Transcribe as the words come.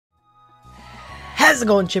How's it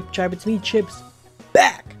going, Chip Tribe? It's me, Chips,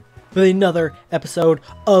 back with another episode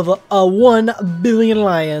of 1 billion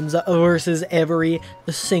lions versus every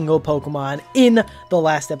single Pokemon. In the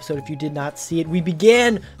last episode, if you did not see it, we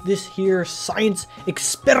began this here science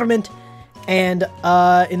experiment. And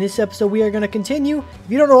in this episode, we are going to continue.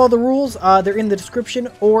 If you don't know all the rules, they're in the description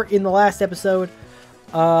or in the last episode.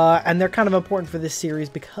 And they're kind of important for this series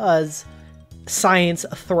because science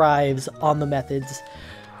thrives on the methods.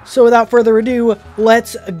 So without further ado,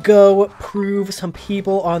 let's go prove some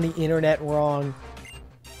people on the internet wrong.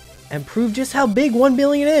 And prove just how big 1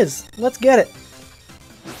 billion is. Let's get it.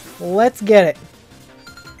 Let's get it.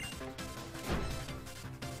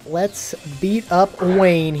 Let's beat up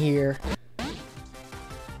Wayne here.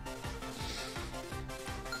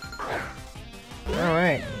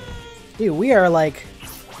 Alright. Dude, we are like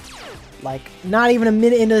not even a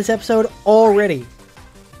minute into this episode already.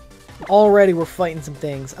 Already we're fighting some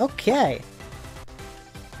things. Okay.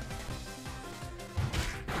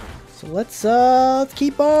 So let's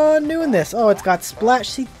keep on doing this. Oh, it's got splash.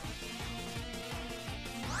 See,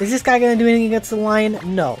 is this guy gonna do anything against the lion?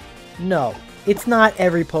 No. No. It's not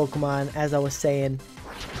every Pokemon, as I was saying.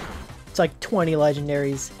 It's like 20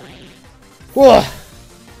 legendaries. Whoa!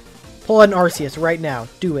 Pull out an Arceus right now.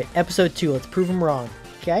 Do it. Episode 2. Let's prove him wrong.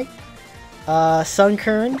 Okay?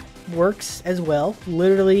 Sunkern works as well.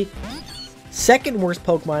 Literally second worst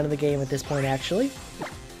Pokemon in the game at this point, actually.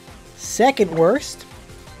 Second worst.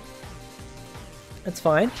 That's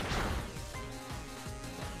fine.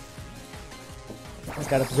 It's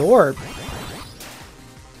got Absorb.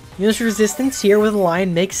 Use resistance here with a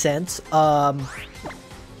lion makes sense.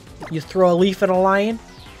 You throw a leaf at a lion,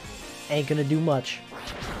 ain't gonna do much.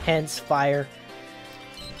 Hence, fire.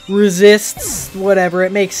 Resists, whatever,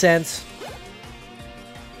 it makes sense.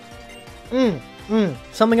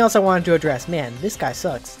 Something else I wanted to address. Man, this guy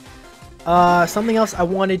sucks. Something else I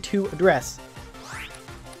wanted to address.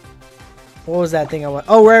 What was that thing I want?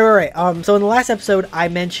 Oh, right. So in the last episode, I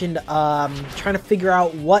mentioned trying to figure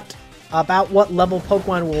out what level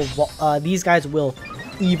Pokemon will these guys will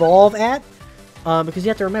evolve at. Because you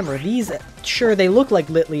have to remember, these, sure, they look like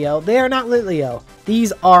Litleo. They are not Litleo.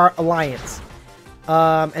 These are Alliance.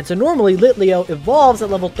 And so normally Litleo evolves at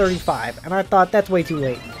level 35, and I thought that's way too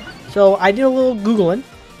late. So I did a little Googling,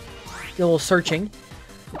 did a little searching,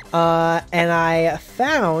 and I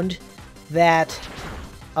found that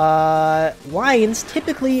lions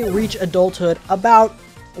typically reach adulthood about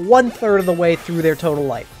 1/3 of the way through their total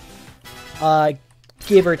life.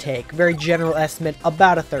 Give or take, very general estimate,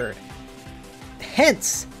 about 1/3.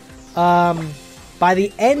 Hence, by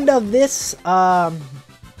the end of this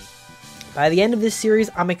series,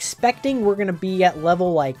 I'm expecting we're gonna be at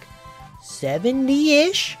level like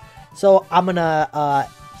 70-ish. So I'm gonna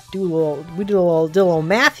do a little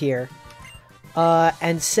math here,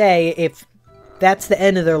 and say if that's the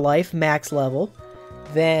end of their life, max level,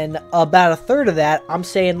 then about 1/3 of that, I'm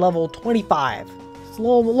saying level 25. It's a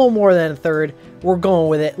little more than 1/3. We're going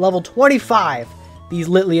with it. Level 25. These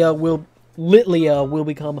Litleo will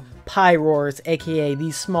become Pyroars, aka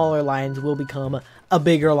these smaller lions will become a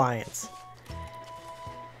bigger lions.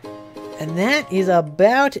 And that is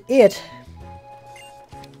about it.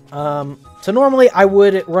 So normally I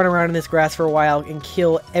would run around in this grass for a while and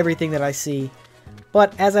kill everything that I see.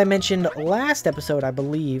 But as I mentioned last episode, I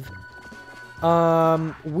believe,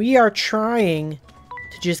 we are trying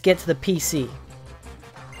to just get to the PC.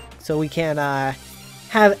 So we can,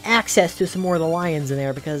 have access to some more of the lions in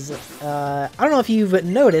there, because I don't know if you've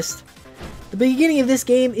noticed, the beginning of this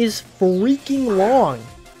game is freaking long.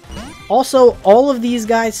 Also, all of these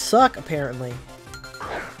guys suck, apparently.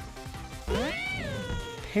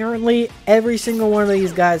 Apparently, every single one of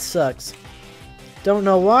these guys sucks. Don't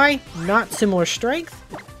know why. Not similar strength.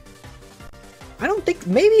 I don't think,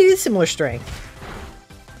 maybe it is similar strength.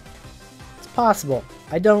 It's possible.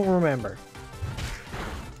 I don't remember.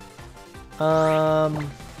 I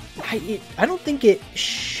don't think it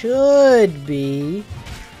should be,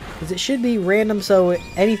 because it should be random so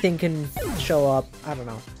anything can show up. I don't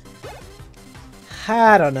know.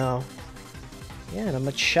 Yeah, and I'm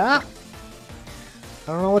a chop.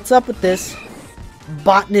 I don't know what's up with this.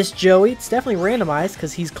 Botanist Joey. It's definitely randomized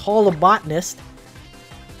because he's called a botanist.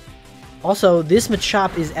 Also, this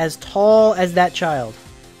Machop is as tall as that child.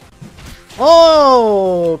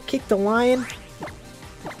 Oh! Kicked the lion.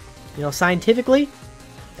 You know, scientifically,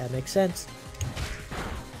 that makes sense.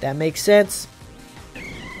 That makes sense.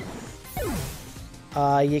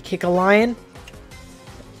 You kick a lion.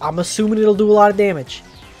 I'm assuming it'll do a lot of damage.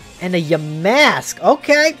 And a Yamask.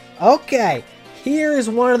 Okay, okay. Here is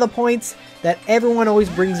one of the points that everyone always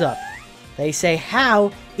brings up. They say,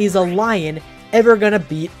 how is a lion ever gonna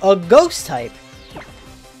beat a ghost type?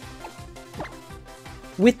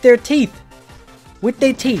 With their teeth. With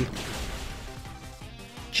their teeth.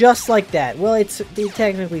 Just like that. Well, they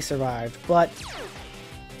technically survived, but...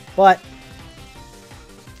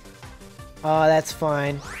 that's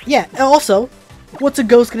fine. Yeah, also, what's a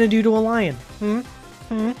ghost gonna do to a lion?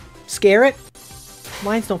 Scare it?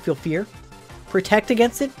 Lions don't feel fear. Protect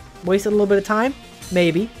against it? Waste a little bit of time?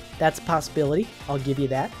 Maybe. That's a possibility. I'll give you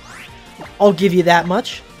that. I'll give you that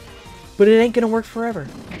much. But it ain't gonna work forever.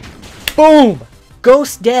 Boom!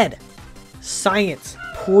 Ghost dead. Science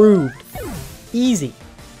proved. Easy.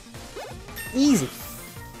 Easy.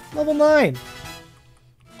 Level 9.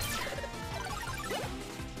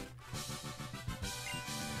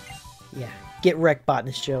 Yeah. Get wrecked,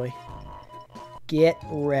 Botanist Joey. Get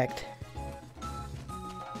wrecked.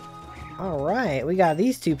 Alright, we got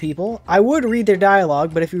these two people. I would read their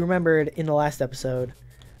dialogue, but if you remembered in the last episode,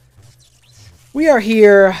 we are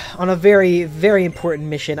here on a very, very important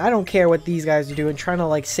mission. I don't care what these guys are doing, trying to,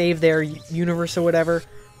 like, save their universe or whatever.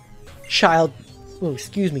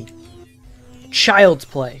 Excuse me. Child's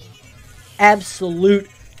play. Absolute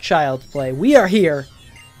child's play. We are here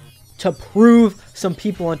to prove some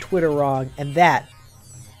people on Twitter wrong, and that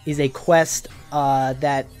is a quest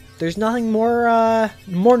that there's nothing more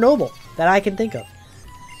noble that I can think of.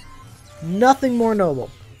 Nothing more noble.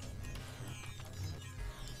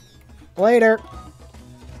 Later.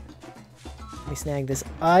 Let me snag this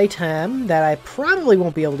item that I probably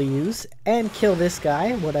won't be able to use and kill this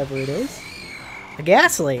guy, whatever it is. A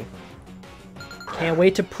Ghastly. Can't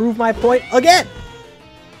wait to prove my point again.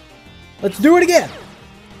 Let's do it again.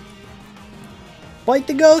 Bite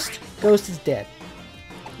the ghost. Ghost is dead.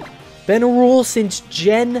 Been a rule since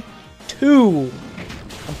Gen 2.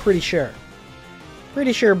 I'm pretty sure.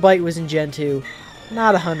 Pretty sure Bite was in Gen 2.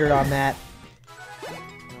 Not 100 on that.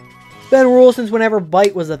 Been a rule since whenever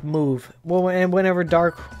Bite was a move. Well, and whenever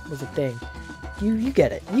Dark was a thing. You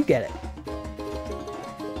get it. You get it.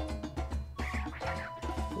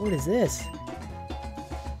 What is this?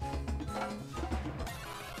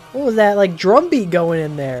 What was that, like, drum beat going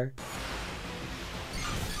in there?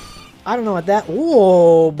 I don't know what that...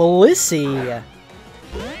 Whoa, Blissey.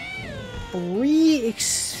 3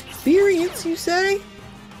 experience, you say?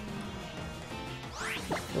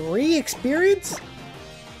 3 experience?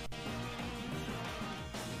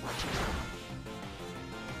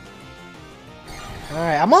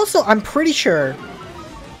 Alright, I'm pretty sure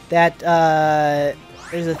that,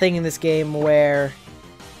 there's a thing in this game where,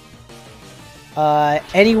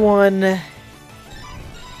 anyone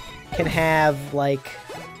can have, like,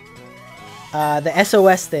 the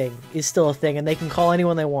SOS thing is still a thing, and they can call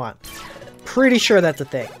anyone they want. Pretty sure that's a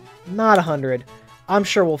thing. Not 100. I'm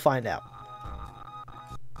sure we'll find out.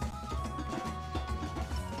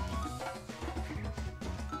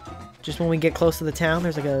 Just when we get close to the town,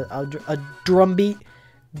 there's like a drum beat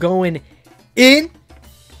going in.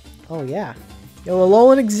 Oh, yeah. Yo,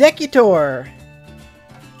 Alolan Executor!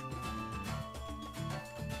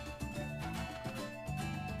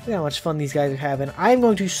 Look how much fun these guys are having. I'm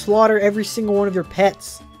going to slaughter every single one of your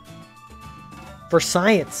pets. For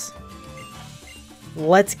science.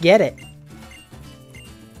 Let's get it.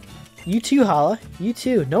 You too, Hala. You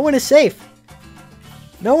too. No one is safe.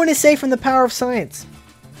 No one is safe from the power of science.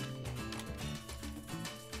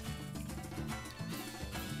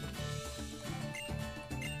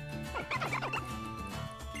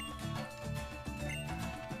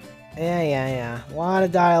 Yeah. A lot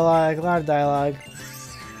of dialogue,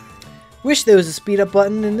 Wish there was a speed up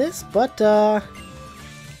button in this, but, as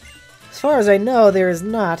far as I know, there is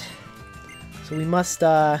not. So we must,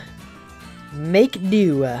 make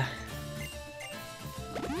do.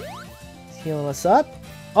 He's healing us up.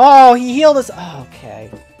 Oh, he healed us! Oh,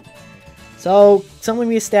 okay. So, something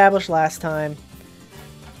we established last time.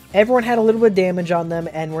 Everyone had a little bit of damage on them,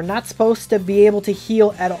 and we're not supposed to be able to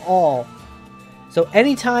heal at all. So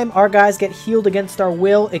anytime our guys get healed against our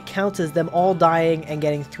will, it counts as them all dying and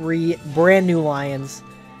getting 3 brand new lions.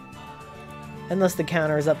 Unless the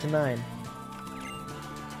counter is up to 9.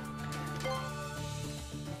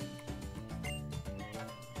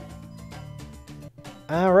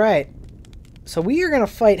 Alright. So we are going to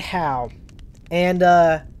fight Hao. And,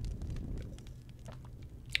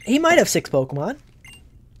 he might have 6 Pokemon.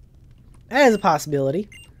 That is a possibility.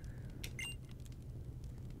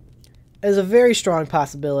 Is a very strong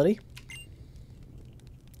possibility.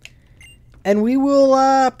 And we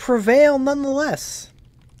will prevail nonetheless.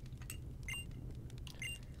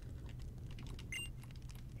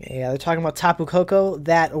 Yeah, they're talking about Tapu Koko,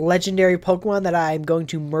 that legendary Pokemon that I'm going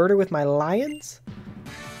to murder with my lions.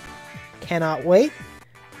 Cannot wait.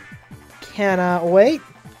 Cannot wait.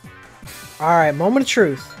 Alright, moment of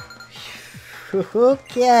truth.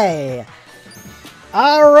 Okay.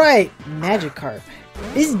 Alright, Magikarp.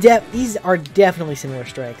 These are definitely similar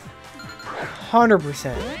strength.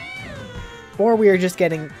 100%. Or we are just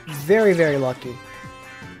getting very, very lucky.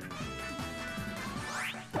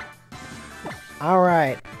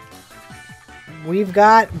 Alright. We've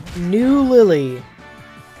got new Lily.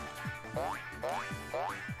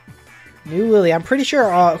 New Lily. I'm pretty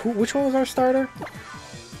sure, which one was our starter?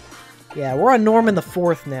 Yeah, we're on Norman the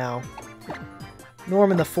 4th now.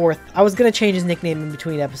 Norman the 4th. I was gonna change his nickname in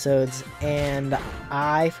between episodes, and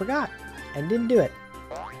I forgot. And didn't do it.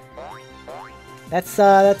 That's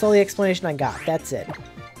all the explanation I got. That's it.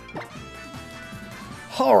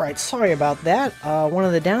 Alright, sorry about that. One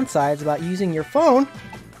of the downsides about using your phone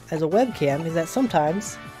as a webcam is that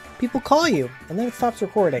sometimes people call you, and then it stops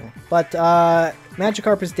recording. But,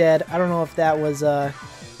 Magikarp is dead. I don't know if that was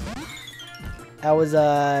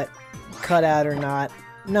cut out or not.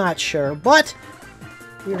 Not sure, but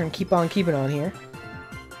we're gonna keep on keeping on here.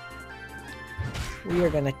 We are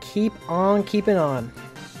gonna keep on keeping on.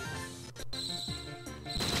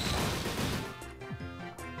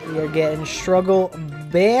 We are getting struggle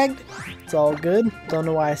bagged. It's all good. Don't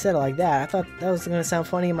know why I said it like that. I thought that was gonna sound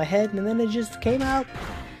funny in my head, and then it just came out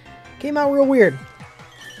real weird.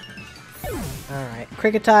 Alright,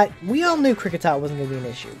 Kricketot. We all knew Kricketot wasn't gonna be an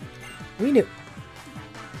issue. We knew.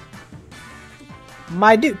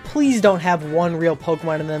 My dude, please don't have one real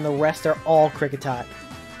Pokemon and then the rest are all Kricketot.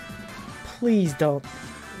 Please don't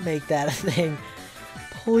make that a thing.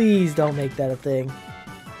 Please don't make that a thing.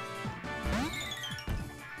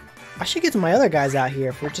 I should get my other guys out here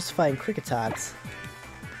if we're just fighting Cricketots.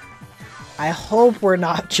 I hope we're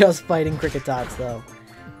not just fighting Cricketots, though.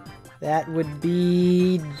 That would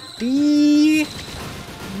be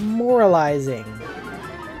demoralizing.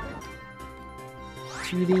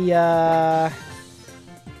 To the,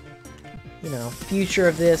 you know, future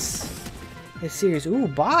of this series. Ooh,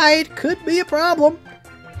 Bide could be a problem.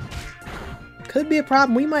 Could be a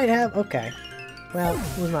problem. We might have... Okay. Well,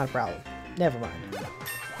 it was not a problem. Never mind.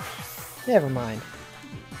 Never mind.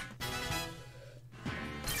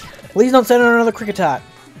 Please don't send out another Kricketot.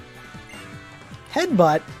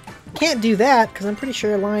 Headbutt? Can't do that, because I'm pretty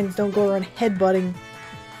sure lions don't go around headbutting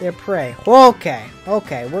their prey. Okay.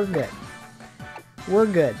 Okay, we're good. We're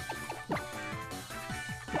good.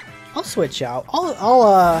 I'll switch out.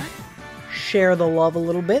 I'll share the love a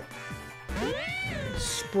little bit.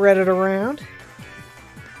 Spread it around.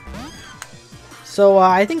 So,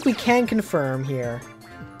 I think we can confirm here.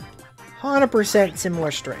 100%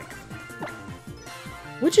 similar strength.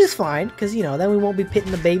 Which is fine, because, you know, then we won't be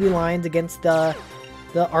pitting the baby lions against the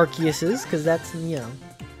Arceuses, because that's, you know...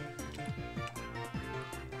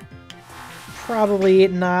 Probably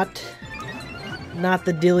not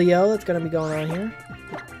the Dealio that's going to be going on here.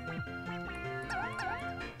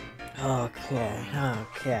 Okay,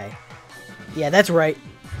 okay. Yeah, that's right.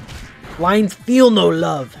 Lions feel no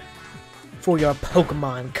love for your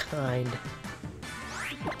Pokemon kind.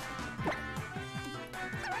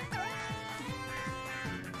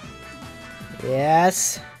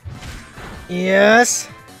 Yes. Yes.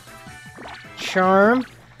 Charm.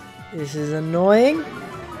 This is annoying.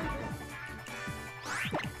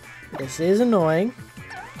 This is annoying.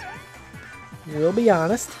 We'll be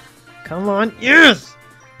honest. Come on. Yes!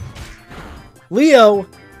 Leo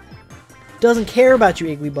doesn't care about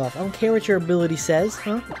your Igglybuff. I don't care what your ability says.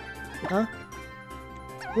 Huh? Huh?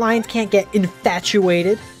 Lions can't get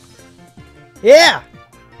infatuated. Yeah!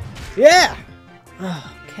 Yeah!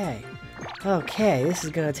 Okay. Okay, this is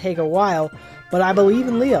gonna take a while, but I believe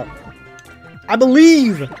in Leo. I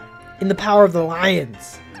believe in the power of the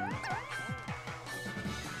lions.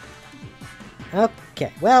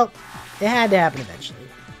 Okay, well, it had to happen eventually.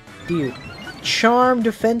 Dude, Charm,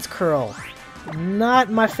 Defense Curl. Not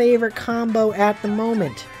my favorite combo at the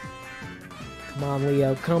moment. Come on,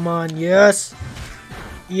 Leo. Come on. Yes.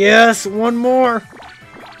 Yes, one more.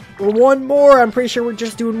 One more. I'm pretty sure we're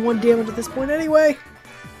just doing 1 damage at this point anyway.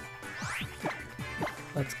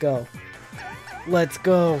 Let's go. Let's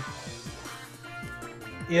go.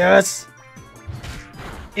 Yes.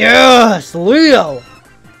 Yes, Leo.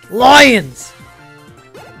 Lions.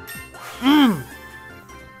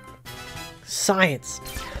 Science.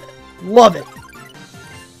 Love it.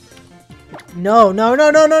 No, no,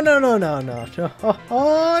 no, no, no, no, no, no, no.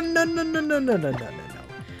 Oh, no, no, no, no, no, no, no, no, no.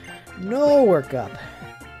 No workup.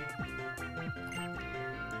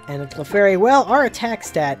 And a Clefairy. Well, our attack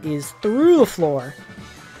stat is through the floor.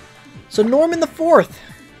 So Norman the 4th.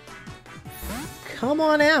 Come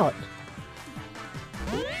on out.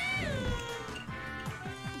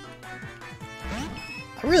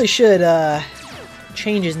 I really should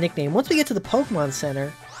change his nickname. Once we get to the Pokemon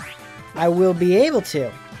Center, I will be able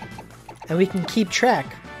to. And we can keep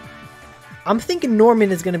track. I'm thinking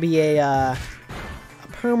Norman is going to be a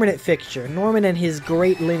permanent fixture. Norman and his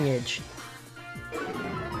great lineage.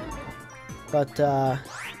 But,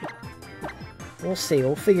 we'll see.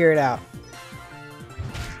 We'll figure it out.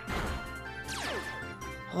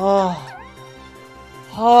 Oh.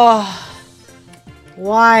 Oh.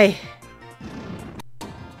 Why?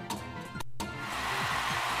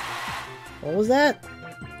 What was that?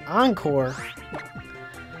 Encore.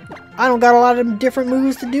 I don't got a lot of different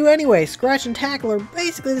moves to do anyway. Scratch and Tackle are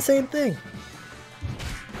basically the same thing.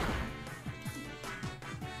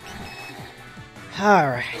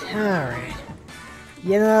 Alright, alright.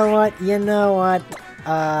 You know what? You know what?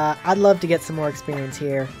 I'd love to get some more experience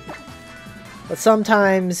here. But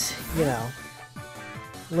sometimes, you know,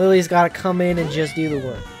 Lily's gotta come in and just do the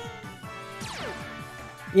work.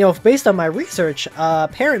 You know, based on my research,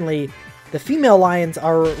 apparently the female lions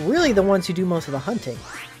are really the ones who do most of the hunting.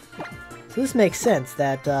 So this makes sense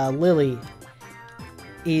that Lily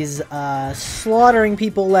is slaughtering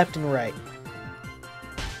people left and right.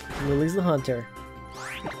 Lily's the hunter.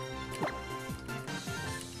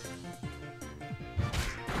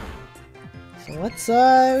 So let's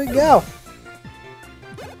here we go.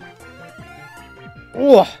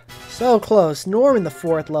 Whoa, so close. Norman the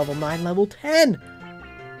 4th level, 9 level 10.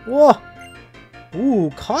 Whoa. Ooh,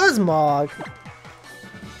 Cosmog.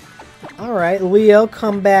 Alright, Leo,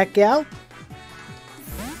 come back out.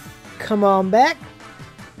 Come on back.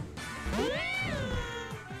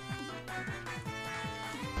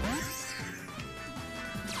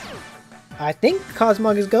 I think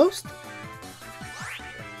Cosmog is Ghost.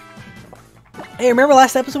 Hey, remember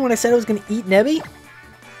last episode when I said I was going to eat Nebby?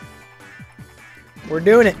 We're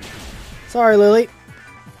doing it. Sorry, Lily.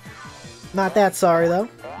 Not that sorry, though.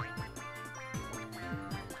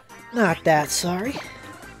 Not that sorry.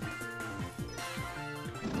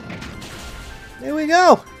 There we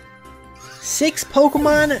go. 6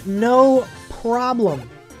 Pokemon, no problem.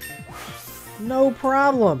 No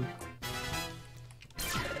problem.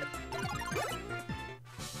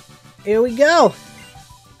 Here we go.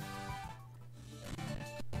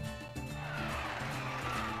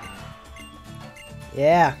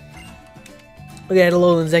 Yeah. Look at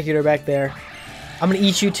Alolan Executor back there. I'm gonna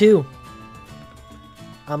eat you too.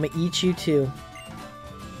 I'm gonna eat you too.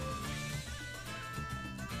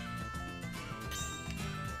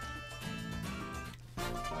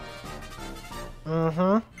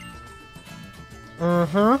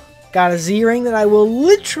 Got a Z-Ring that I will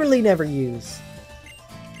literally never use.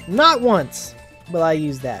 Not once will I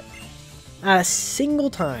use that. Not a single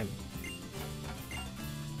time.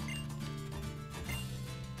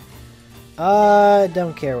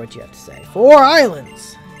 Don't care what you have to say. 4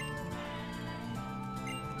 islands!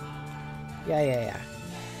 Yeah.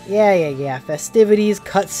 Festivities,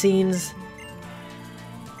 cutscenes.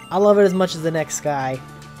 I love it as much as the next guy.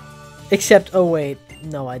 Except, oh wait,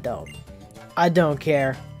 no I don't. I don't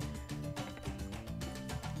care.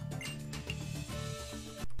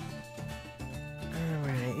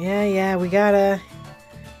 Alright, yeah, we got a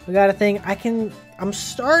thing. I'm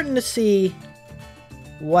starting to see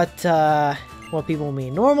what people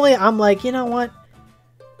mean. Normally, I'm like, you know what?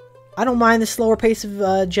 I don't mind the slower pace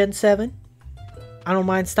of Gen 7. I don't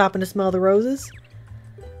mind stopping to smell the roses.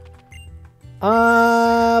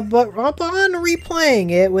 But upon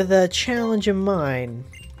replaying it with a challenge in mind.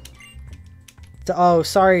 So, oh,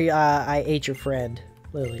 sorry, I ate your friend,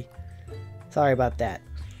 Lily. Sorry about that.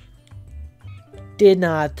 Did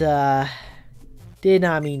not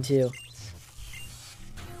mean to.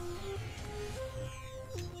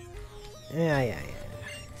 Yeah.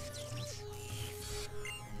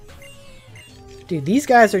 Dude, these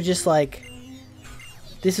guys are just like...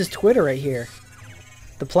 This is Twitter right here.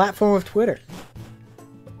 The platform of Twitter.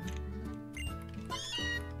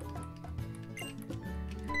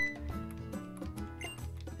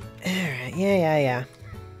 Alright, yeah.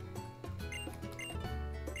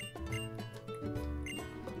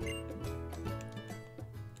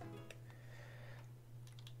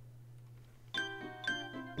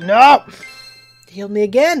 No! Healed me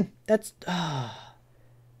again! That's...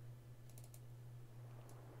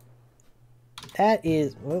 That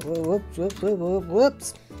is...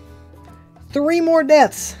 Whoops. 3 more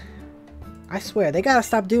deaths! I swear, they gotta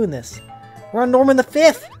stop doing this. We're on Norman the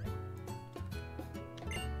 5th!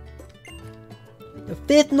 The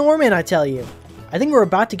 5th Norman, I tell you! I think we're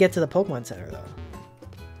about to get to the Pokemon Center, though.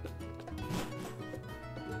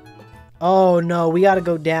 Oh no, we gotta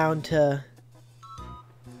go down to...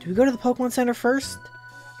 Do we go to the Pokemon Center first?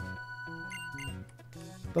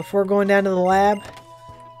 before going down to the lab?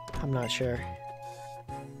 I'm not sure.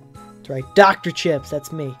 That's right, Dr. Chips,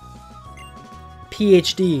 that's me.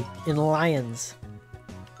 PhD in lions.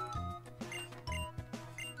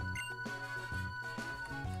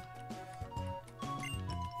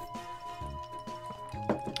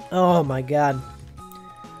 Oh my god.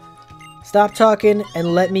 Stop talking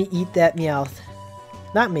and let me eat that Meowth.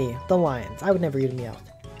 Not me, the lions. I would never eat a Meowth.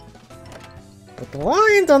 But the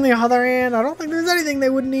lions, on the other hand, I don't think there's anything they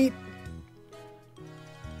wouldn't eat.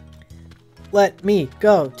 Let me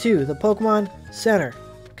go to the Pokemon Center.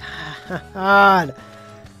 God.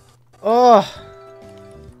 Oh.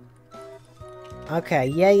 Okay,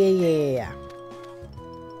 yeah.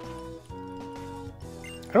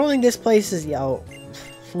 I don't think this place is... Oh,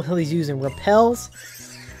 Lily's using repels.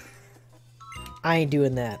 I ain't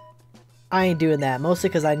doing that. Mostly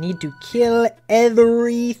because I need to kill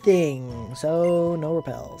everything. So, no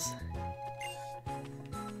repels.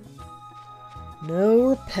 No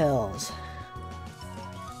repels.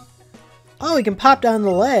 Oh, we can pop down the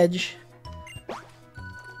ledge.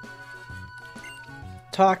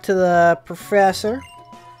 Talk to the professor.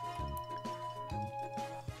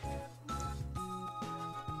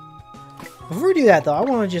 Before we do that, though, I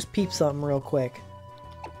want to just peep something real quick.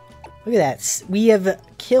 Look at that. We have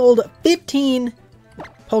killed 15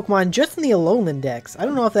 Pokemon just in the Alolan Dex. I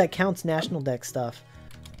don't know if that counts National Dex stuff.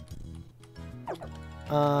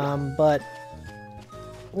 But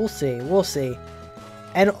we'll see.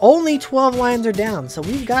 And only 12 lions are down, so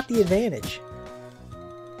we've got the advantage.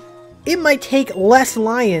 It might take less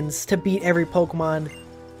lions to beat every Pokemon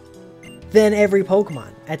than every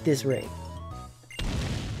Pokemon at this rate.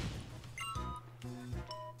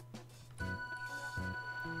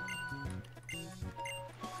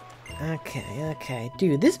 Okay.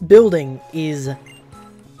 Dude, this building is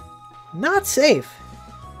not safe.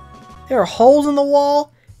 There are holes in the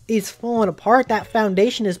wall. It's falling apart. That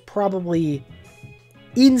foundation is probably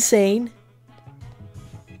insane.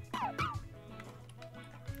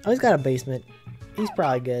 Oh, he's got a basement. He's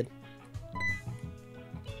probably good.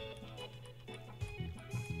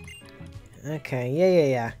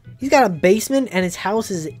 Okay, yeah. He's got a basement and his house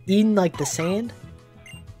is in, like, the sand.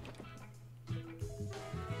 I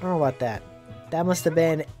don't know about that. That must have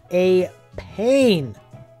been a pain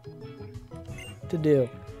to do.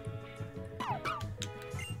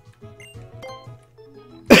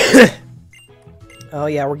 Oh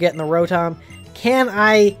yeah, we're getting the Rotom. Can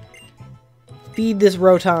I feed this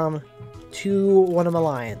Rotom to one of my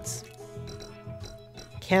lions?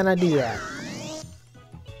 Can I do that?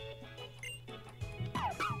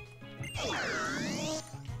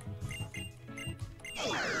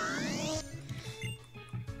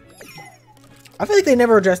 I feel like they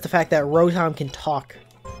never addressed the fact that Rotom can talk.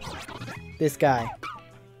 This guy.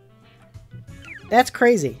 That's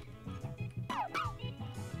crazy.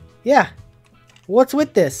 Yeah. What's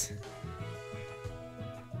with this?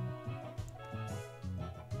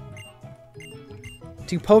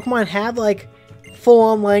 Do Pokemon have, like,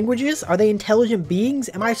 full-on languages? Are they intelligent beings?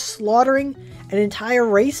 Am I slaughtering an entire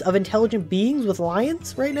race of intelligent beings with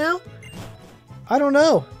lions right now? I don't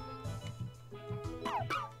know.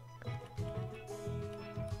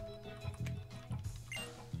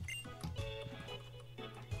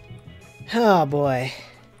 Oh boy.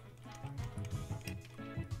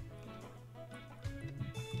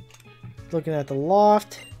 Looking at the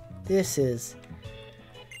loft. This is...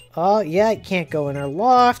 Oh, yeah, it can't go in our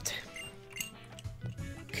loft.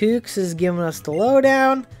 Kooks is giving us the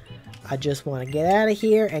lowdown. I just want to get out of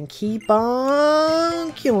here and keep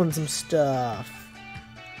on killing some stuff.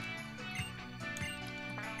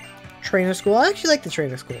 Trainer school. I actually like the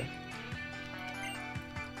trainer school.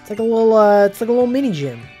 It's like a little mini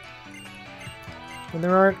gym. When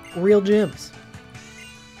there aren't real gyms.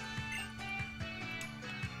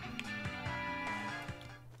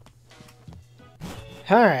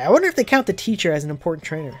 Alright, I wonder if they count the teacher as an important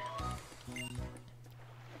trainer.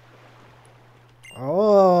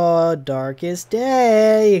 Oh, Darkest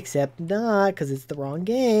Day, except not, because it's the wrong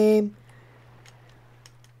game.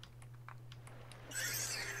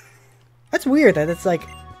 That's weird that it's like,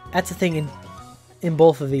 that's a thing in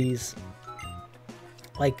both of these.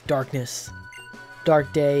 Like darkness,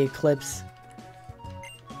 dark day, eclipse.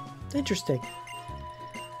 Interesting.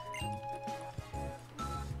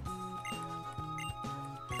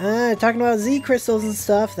 Talking about Z crystals and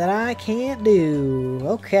stuff that I can't do.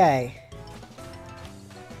 Okay.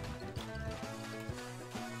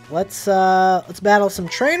 Let's battle some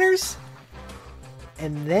trainers.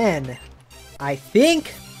 And then I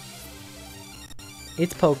think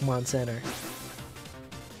it's Pokemon Center.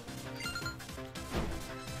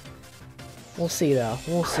 We'll see, though.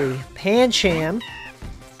 We'll see. Pancham.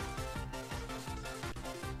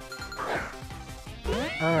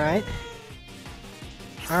 Alright.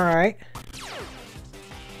 Alright.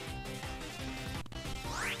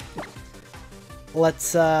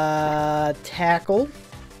 Let's, tackle.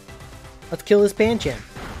 Let's kill this Pancham.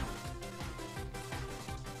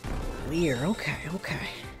 Leer, okay, okay.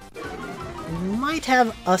 We might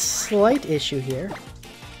have a slight issue here.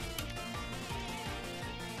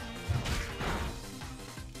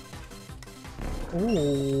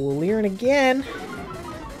 Ooh, Leering again.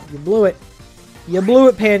 You blew it. You blew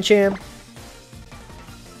it, Pancham.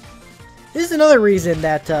 This is another reason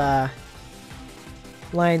that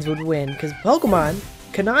Lions would win, because Pokemon,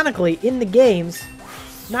 canonically, in the games,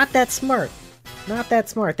 not that smart. Not that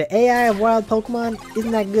smart. The AI of wild Pokemon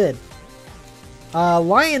isn't that good.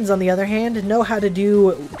 Lions, on the other hand, know how to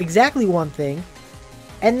do exactly one thing,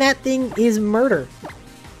 and that thing is murder.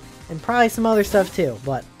 And probably some other stuff too,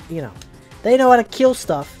 but, you know. They know how to kill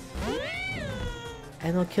stuff.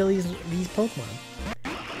 And they'll kill these Pokemon.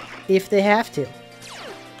 If they have to.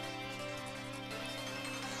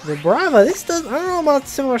 The Brava, this does. I don't know about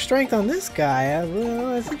similar strength on this guy.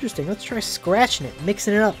 That's interesting. Let's try scratching it,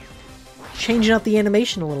 mixing it up, changing up the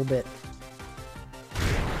animation a little bit.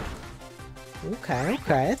 Okay,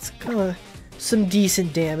 okay, that's kind of some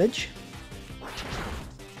decent damage.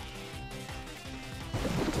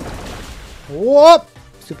 Whoop!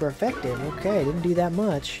 Super effective. Okay, didn't do that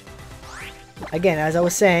much. Again, as I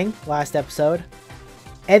was saying last episode,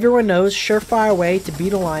 everyone knows surefire way to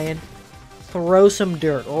beat a lion. Throw some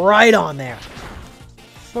dirt right on there.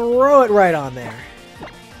 Throw it right on there.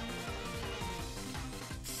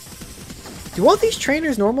 Do all these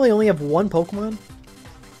trainers normally only have one Pokemon?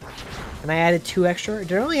 And I added 2 extra?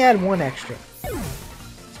 Did I only add 1 extra?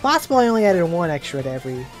 It's possible I only added 1 extra to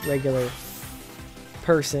every regular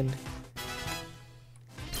person.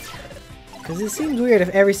 Because it seems weird if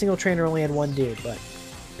every single trainer only had 1 dude, but...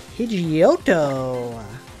 Pidgeotto!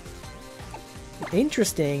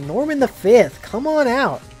 Interesting. Norman the 5th, come on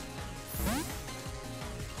out.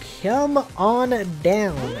 Come on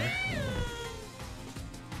down.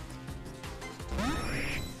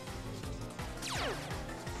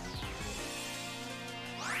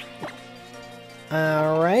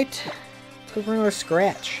 Alright. Let's go for another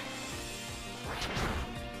scratch.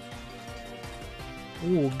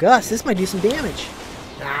 Ooh, Gus, this might do some damage.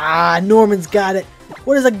 Ah, Norman's got it.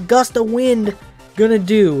 What is a gust of wind gonna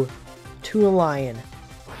do to a lion?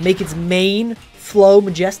 Make its mane flow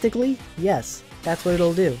majestically? Yes, that's what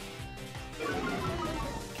it'll do.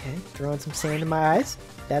 Okay, throwing some sand in my eyes.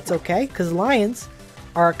 That's okay, because lions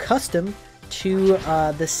are accustomed to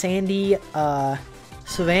the sandy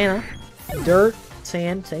savanna. Dirt,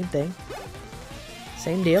 sand, same thing.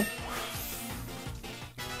 Same deal.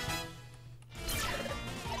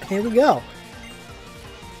 Here we go.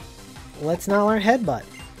 Let's not learn Headbutt.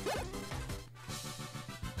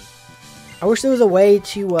 I wish there was a way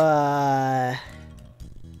to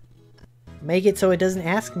make it so it doesn't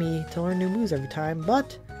ask me to learn new moves every time,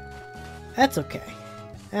 but that's okay.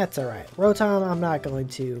 That's alright. Rotom, I'm not going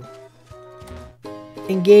to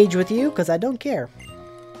engage with you because I don't care.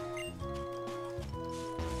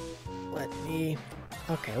 Let me...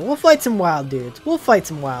 Okay, we'll fight some wild dudes. We'll fight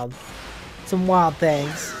some wild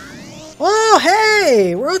things. Oh,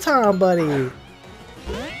 hey! Rotom, buddy!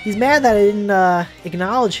 He's mad that I didn't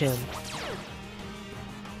acknowledge him.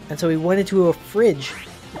 And so he went into a fridge.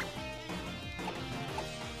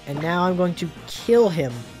 And now I'm going to kill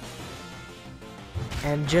him.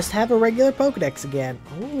 And just have a regular Pokedex again.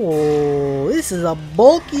 Oh, this is a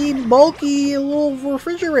bulky little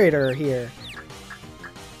refrigerator here.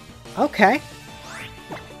 Okay.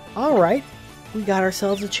 Alright. We got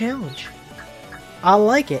ourselves a challenge. I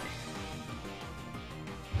like it.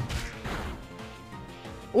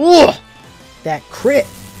 Ooh! That crit!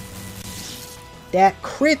 That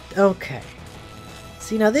crit! Okay.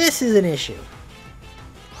 See, now this is an issue.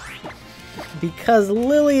 Because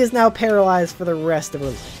Lily is now paralyzed for the rest of her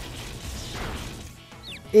life.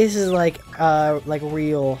 This is like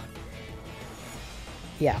real...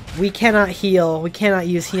 Yeah, we cannot heal. We cannot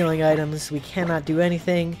use healing items. We cannot do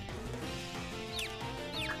anything.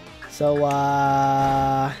 So,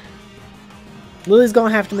 Lily's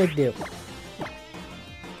gonna have to make do.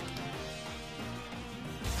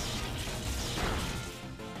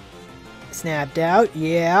 Snapped out.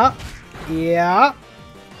 Yeah. Yeah.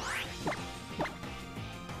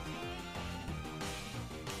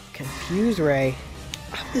 Confuse Ray.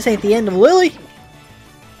 This ain't the end of Lily.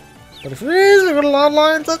 But if it is, we've got a lot of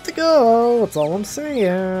lines left to go. That's all I'm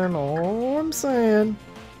saying. All I'm saying.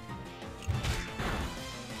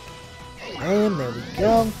 Bam, there we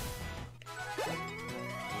go.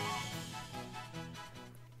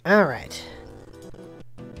 Alright.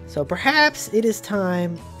 So perhaps it is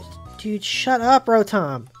time... Dude, shut up,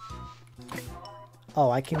 Rotom! Oh,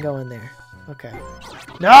 I can go in there. Okay.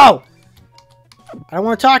 No! I don't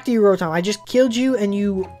want to talk to you, Rotom. I just killed you and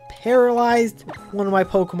you paralyzed one of my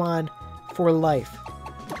Pokemon for life.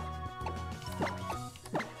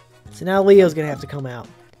 So now Leo's gonna have to come out.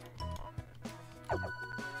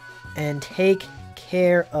 And take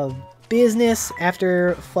care of business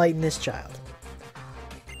after fighting this child.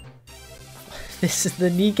 This is the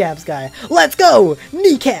kneecaps guy. Let's go!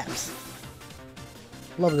 Kneecaps!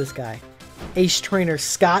 Love this guy. Ace Trainer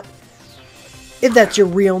Scott. If that's your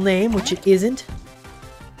real name, which it isn't.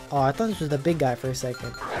 Oh, I thought this was the big guy for a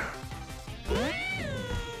second.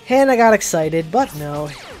 And I got excited, but no.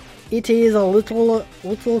 It is a little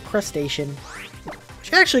crustacean.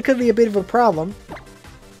 Which actually could be a bit of a problem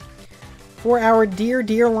for our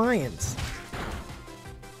dear lions.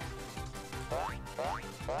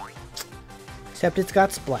 Except it's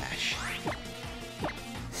got Splash.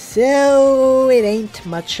 So it ain't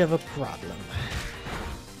much of a problem.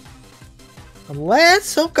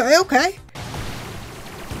 Unless, okay.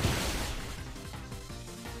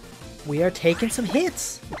 We are taking some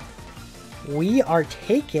hits. We are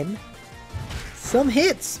taking some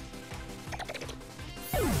hits.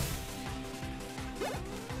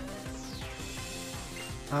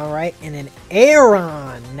 Alright, and an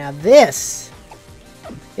Aeron. Now this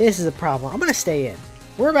is a problem. I'm going to stay in.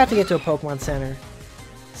 We're about to get to a Pokemon Center.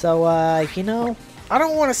 So, you know, I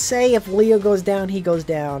don't want to say if Leo goes down, he goes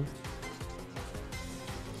down.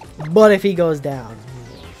 But if he goes down,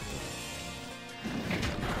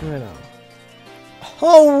 you know.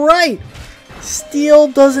 Alright! Steel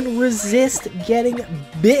doesn't resist getting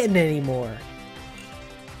bitten anymore.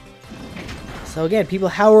 So again, people,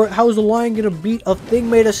 how is a lion gonna beat a thing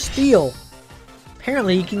made of steel?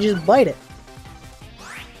 Apparently, you can just bite it.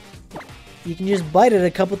 You can just bite it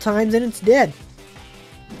a couple times and it's dead.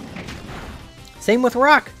 Same with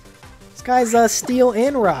rock. This guy's steel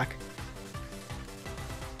and rock.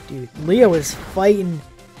 Dude, Leo is fighting.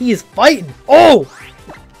 He is fighting. Oh!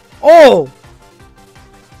 Oh!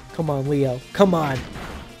 Come on, Leo. Come on.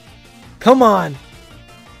 Come on.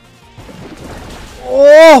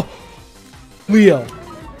 Oh! Leo.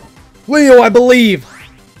 Leo, I believe.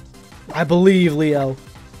 I believe, Leo.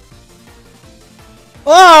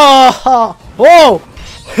 Oh! Oh!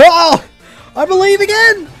 Oh! I believe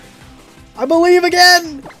again! I believe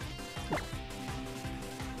again!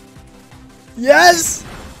 Yes!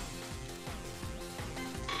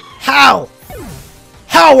 How?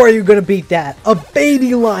 How are you gonna beat that? A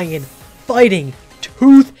baby lion fighting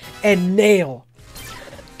tooth and nail.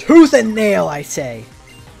 Tooth and nail, I say.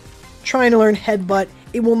 Trying to learn headbutt.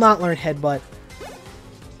 It will not learn headbutt.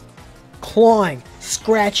 Clawing,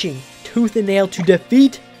 scratching, tooth and nail to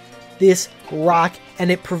defeat this rock,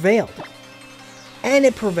 and it prevailed. And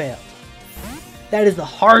it prevailed. That is the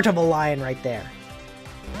heart of a lion right there.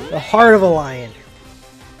 The heart of a lion.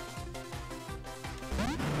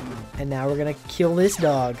 And now we're gonna kill this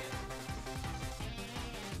dog.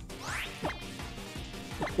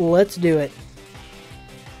 Let's do it.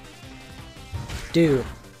 Dude.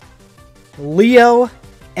 Leo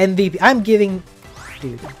MVP. I'm giving...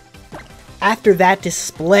 Dude. After that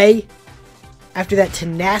display, after that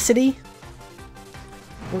tenacity,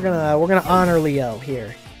 we're gonna honor Leo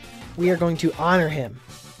here. We are going to honor him.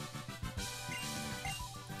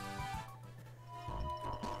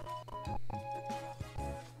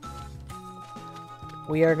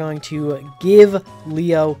 We are going to give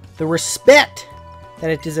Leo the respect that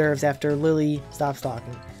it deserves after Lily stops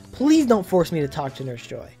talking. Please don't force me to talk to Nurse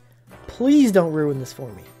Joy. Please don't ruin this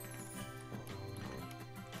for me.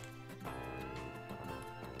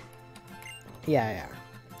 Yeah.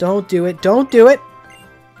 Don't do it. Don't do it.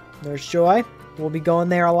 Nurse Joy. We'll be going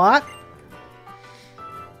there a lot.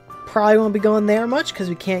 Probably won't be going there much because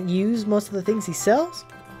we can't use most of the things he sells.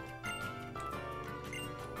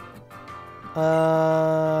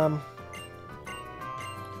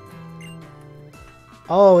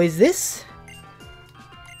 Oh, is this...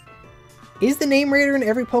 Is the name raider in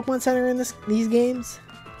every Pokemon Center in these games?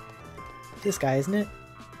 This guy, isn't it?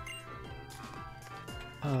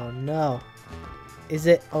 Oh, no. Is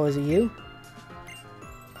it... Oh, is it you?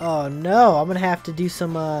 Oh, no. I'm gonna have to do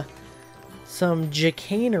some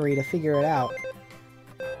chicanery to figure it out.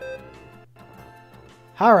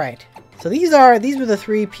 Alright. So these were the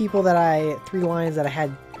three lions that I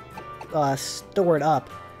had stored up.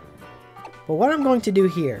 But what I'm going to do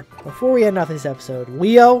here, before we end off this episode,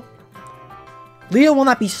 Leo will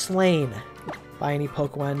not be slain by any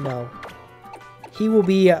Pokemon, no. he will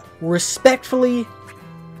be respectfully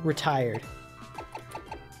retired.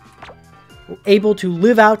 Able to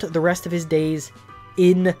live out the rest of his days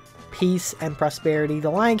in peace and prosperity. The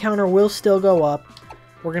lion counter will still go up.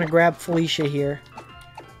 We're going to grab Felicia here.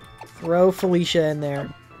 Throw Felicia in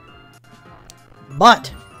there.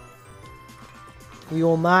 But we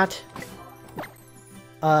will not...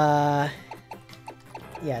 yeah,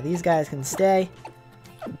 these guys can stay.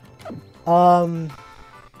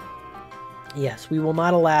 Yes, we will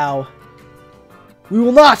not allow... We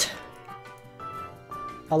will not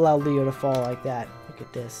allow Leo to fall like that. Look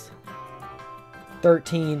at this.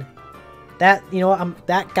 13. That, you know what,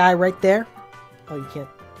 that guy right there. Oh, you can't.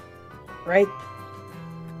 Right?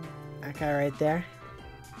 That guy right there.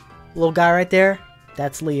 Little guy right there.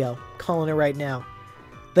 That's Leo. Calling it right now.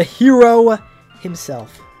 The hero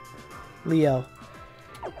himself. Leo.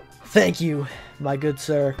 Thank you, my good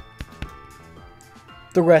sir.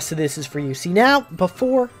 The rest of this is for you. See, now,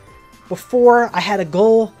 before I had a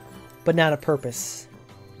goal, but not a purpose.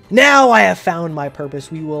 Now I have found my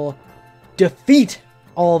purpose. We will defeat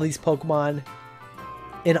all these Pokemon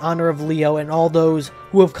in honor of Leo and all those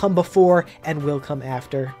who have come before and will come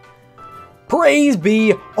after. Praise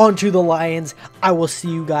be unto the lions. I will see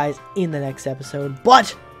you guys in the next episode.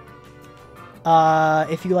 But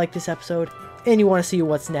if you like this episode and you want to see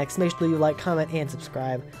what's next, make sure you like, comment, and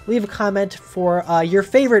subscribe. Leave a comment for your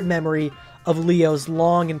favorite memory of Leo's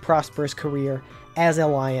long and prosperous career as a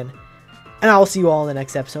lion. And I will see you all in the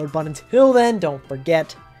next episode. But until then, don't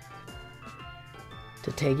forget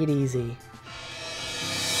to take it easy.